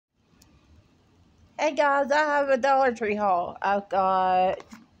Hey guys, I have a Dollar Tree haul. I've got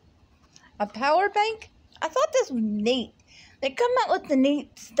a power bank. I thought this was neat. They come out with the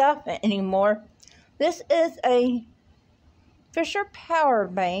neat stuff anymore. This is a Fisher power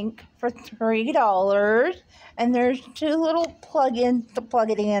bank for $3, and there's two little plug-ins to plug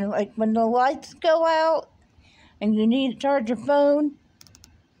it in. Like when the lights go out and you need to charge your phone,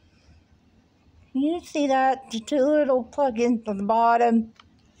 you see that, the two little plug-ins on the bottom.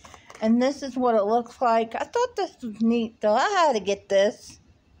 And this is what it looks like. I thought this was neat, though. I had to get this.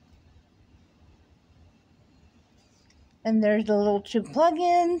 And there's the little two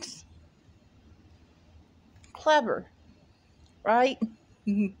plug-ins. Clever, right?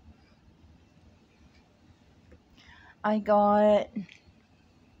 I got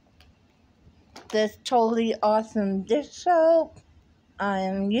this totally awesome dish soap. I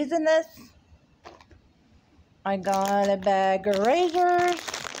am using this. I got a bag of razors.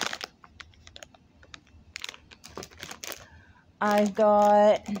 I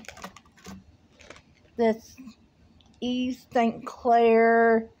got this Eve St.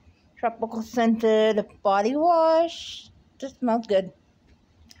 Clair tropical scented body wash. Just smells good.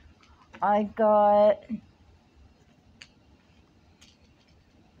 I got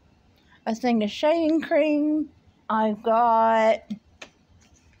a thing of shaving cream. I've got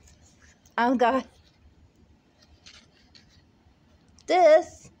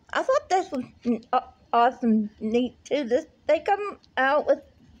this. I thought this was awesome, neat too. They come out with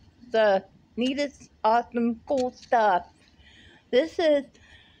the neatest, awesome, cool stuff. This is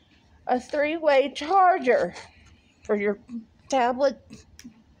a 3-way charger for your tablet,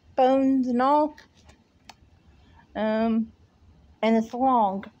 phones, and all. And it's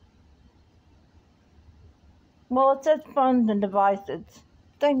long. Well, it says phones and devices.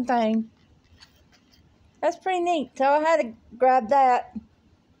 Same thing. That's pretty neat. So I had to grab that.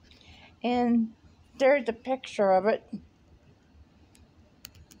 And there's a picture of it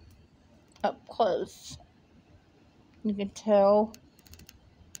up close. You can tell.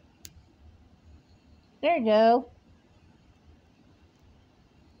 There you go.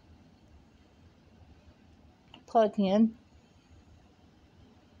 Plug in.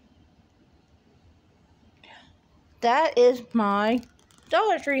 That is my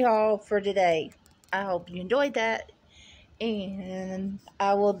Dollar Tree haul for today. I hope you enjoyed that. And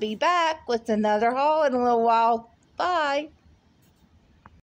I will be back with another haul in a little while. Bye.